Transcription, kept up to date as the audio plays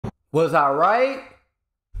Was I right?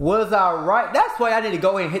 Was I right? That's why I need to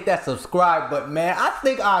go ahead and hit that subscribe button, man. I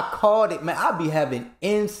think I called it, man. I be having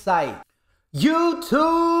insight. YouTube,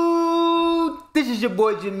 this is your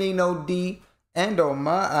boy Jamino D. And oh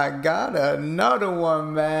my, I got another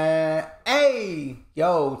one, man. Hey,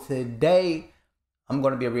 yo, today I'm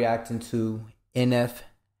going to be reacting to NF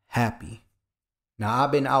Happy. Now,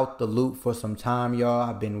 I've been out the loop for some time, y'all.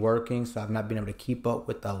 I've been working, so I've not been able to keep up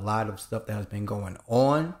with a lot of stuff that has been going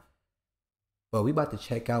on. But we about to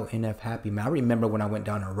check out NF Happy, man. I remember when I went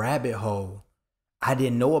down a rabbit hole, I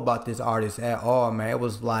didn't know about this artist at all, man. It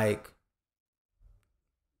was like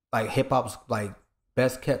hip-hop's like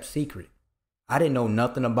best kept secret. I didn't know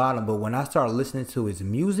nothing about him, but when I started listening to his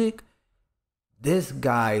music, this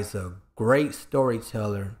guy is a great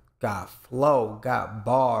storyteller. Got flow, got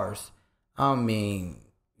bars. I mean,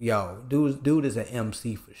 yo, dude is an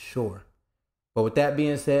MC for sure. But with that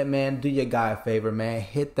being said, man, do your guy a favor, man.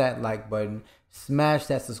 Hit that like button. Smash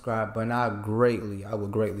that subscribe button. I would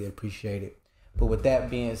greatly appreciate it. But with that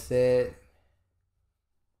being said,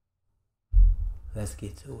 let's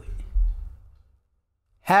get to it.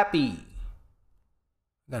 Happy.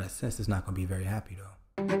 I got a sense it's not going to be very happy, though.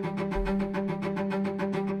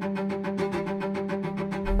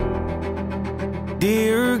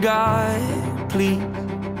 Dear God, please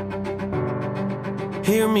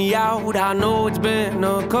hear me out. I know it's been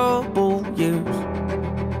a couple years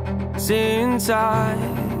since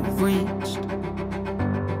I've reached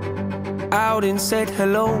out and said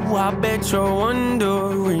hello. I bet you're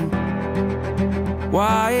wondering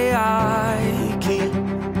why I keep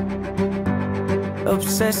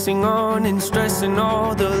obsessing on and stressing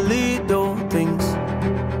all the little things.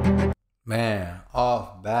 Man,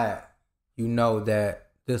 off bat, you know that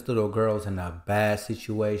this little girl's in a bad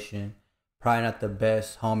situation. Probably not the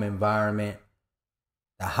best home environment.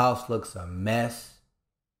 The house looks a mess.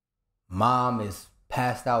 Mom is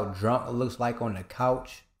passed out drunk, it looks like, on the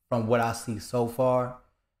couch from what I see so far.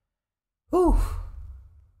 Whew.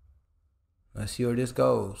 Let's see where this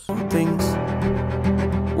goes. Things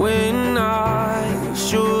when I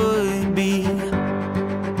should be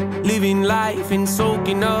living life and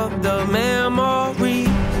soaking up the memories.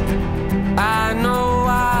 I know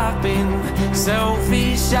I've been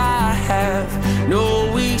selfish, I have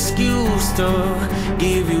no excuse to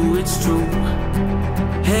give you, it's true.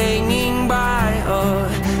 Hanging by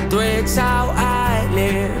a thread's how I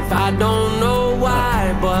live. I don't know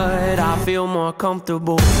why, but I feel more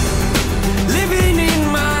comfortable living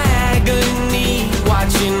in my agony,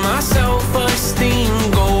 watching my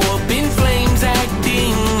self-esteem go up in flames,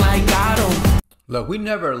 acting like I don't. Look, we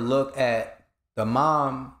never look at the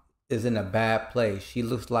mom is in a bad place. She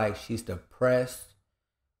looks like she's depressed.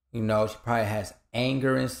 You know, she probably has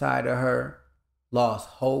anger inside of her, lost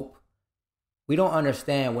hope. We don't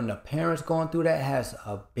understand when the parents going through that has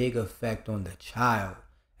a big effect on the child.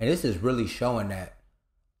 And this is really showing that.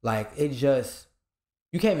 Like, it just,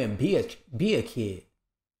 you can't even be a kid.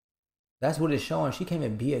 That's what it's showing. She can't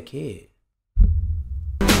even be a kid.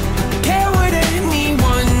 Care what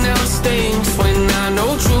anyone else thinks when I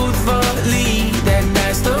know truthfully that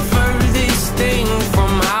that's the furthest thing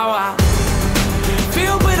from how I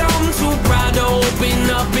feel. But I'm too proud to open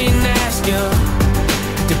up and ask you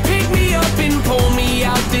to pick me up and pull me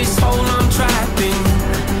out this hole I'm trapped in.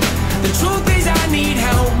 The truth is I need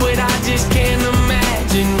help, but I just can't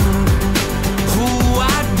imagine who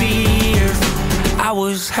I'd be if I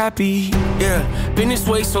was happy. Yeah, been this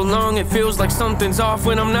way so long it feels like something's off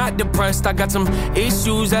when I'm not depressed. I got some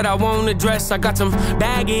issues that I won't address. I got some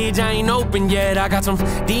baggage I ain't open yet. I got some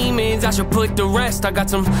demons I should put to rest. I got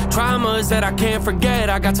some traumas that I can't forget.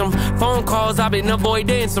 I got some phone calls I've been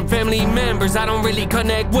avoiding, some family members I don't really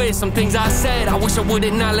connect with, some things I said I wish I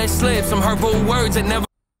would've not let slip, some hurtful words that never.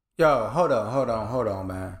 Yo, hold on,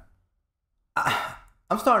 man.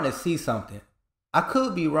 I'm starting to see something. I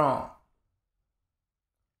could be wrong.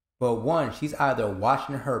 But one, she's either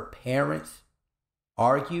watching her parents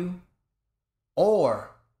argue,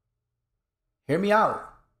 or, hear me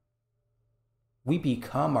out, we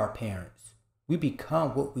become our parents. We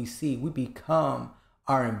become what we see. We become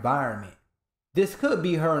our environment. This could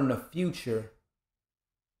be her in the future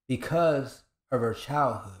because of her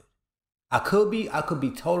childhood. I could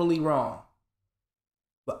be totally wrong,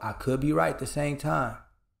 but I could be right at the same time.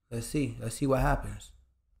 Let's see what happens.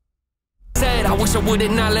 Said I wish I would've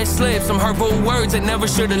not let slip, some hurtful words that never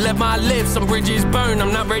should've left my lips. Some bridges burned,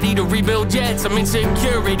 I'm not ready to rebuild yet. Some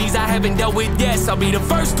insecurities I haven't dealt with yet. I'll be the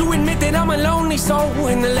first to admit that I'm a lonely soul,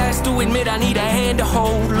 and the last to admit I need a hand to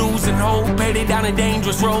hold. Losing hope, headed down a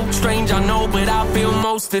dangerous road. Strange I know, but I feel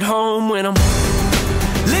most at home when I'm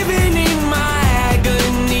living in my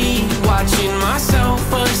agony,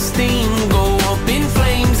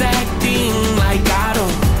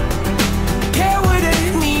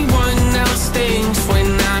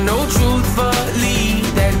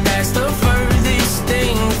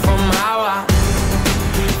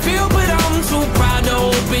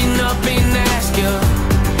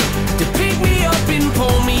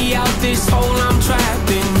 this hole I'm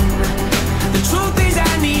trapped in. The truth is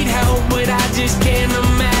I need help, but I just can't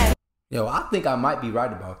imagine. Yo, I think I might be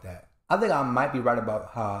right about that. I think I might be right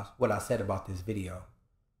about what I said about this video.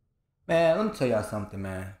 Man, let me tell y'all something,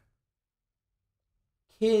 man.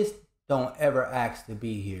 Kids don't ever ask to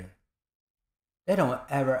be here. They don't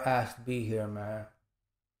ever ask to be here, man.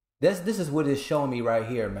 This is what it's showing me right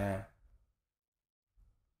here, man.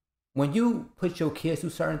 When you put your kids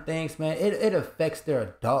through certain things, man, it affects their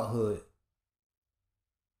adulthood.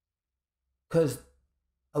 Because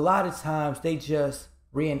a lot of times they just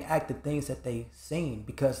reenact the things that they've seen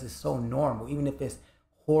because it's so normal. Even if it's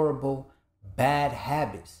horrible, bad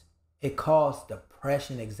habits, it causes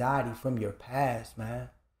depression, anxiety from your past, man.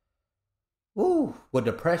 Woo! Well,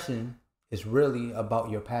 depression is really about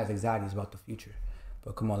your past, anxiety is about the future.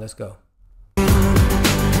 But come on, let's go. Who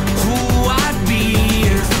I'd be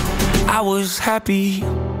if I was happy.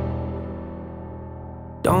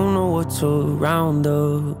 Don't know what's around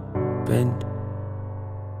the bend.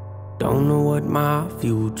 Don't know what my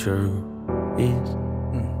future is.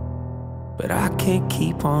 But I can't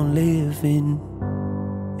keep on living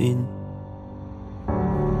in.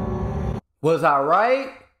 Was I right?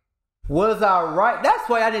 Was I right? That's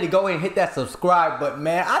why I need to go ahead and hit that subscribe button,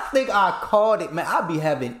 man. I think I called it, man. I be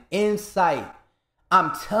having insight.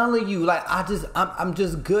 I'm telling you, like, I'm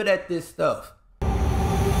just good at this stuff.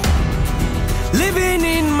 Living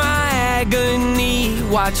in my agony,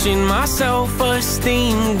 watching my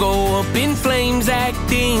self-esteem go up in flames,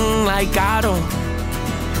 acting like I don't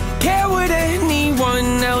care what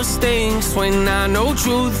anyone else thinks, when I know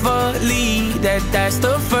truthfully that that's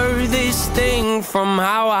the furthest thing from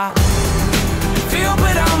how I feel.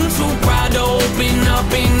 But I'm too proud to open up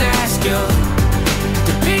and ask you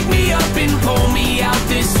to pick me up and pull me out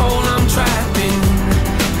this hole I'm trapped in.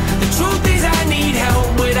 The truth is I need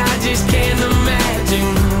help, but I just can't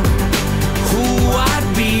imagine who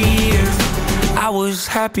I'd be if I was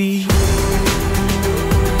happy.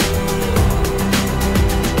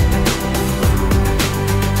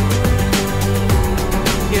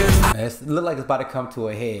 It look like it's about to come to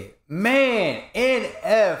a head. Man,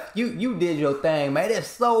 NF, you did your thing, man. It's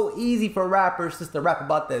so easy for rappers just to rap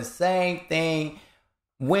about the same thing.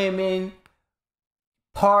 Women,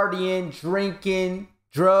 partying, drinking,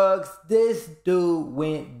 drugs. This dude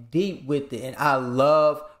went deep with it. And I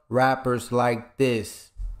love rappers like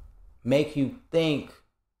this. Make you think.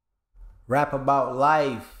 Rap about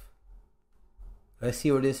life. Let's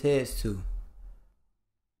see where this heads to.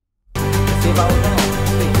 Let's see if I was wrong.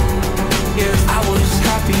 If I was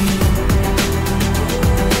happy.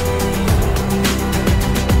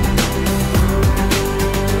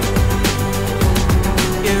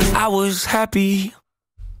 If I was happy.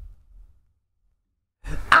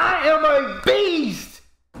 I am a beast.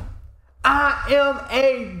 I am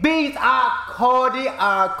a beast. I called it.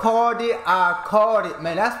 I called it. I called it.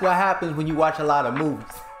 Man, that's what happens when you watch a lot of movies.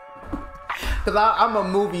 Cause I'm a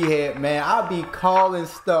movie head, man. I'll be calling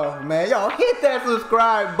stuff, man. Yo, hit that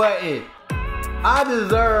subscribe button. I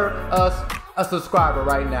deserve a subscriber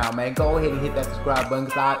right now, man. Go ahead and hit that subscribe button,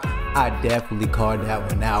 cause I definitely called that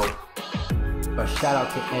one out. But shout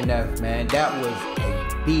out to NF, man. That was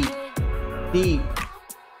a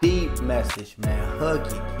deep message, man. Hug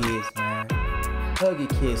your kids, man. Hug your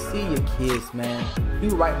kids. See your kids, man.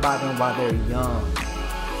 Do right by them while they're young.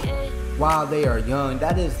 While they are young,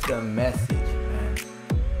 that is the message, man.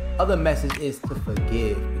 Other message is to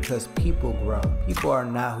forgive, because people grow. People are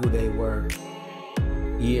not who they were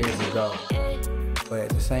years ago. But at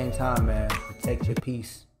the same time, man, protect your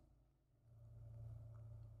peace.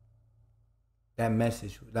 That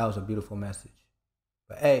message, that was a beautiful message.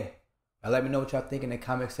 But hey, y'all let me know what y'all think in the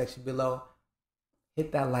comment section below.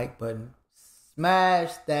 Hit that like button.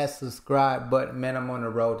 Smash that subscribe button, man. I'm on the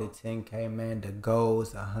road to 10K, man. The goal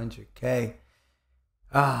is 100K.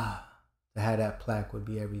 To have that plaque would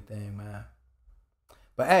be everything, man.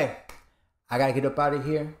 But hey, I gotta get up out of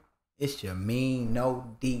here. It's Jamean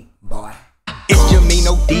No D, boy. It's Jamean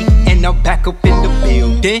No D, and I'm back up in the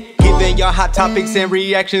building, giving y'all hot topics and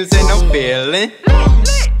reactions, and I'm feeling.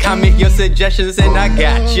 Comment your suggestions and I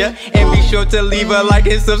got ya. And be sure to leave a like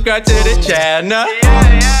and subscribe to the channel.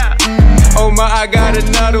 Oh my, I got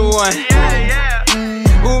another one.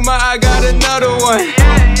 Ooh my, I got another one.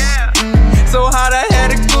 So hot I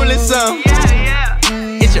had to cool it some.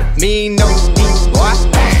 It's Jamean No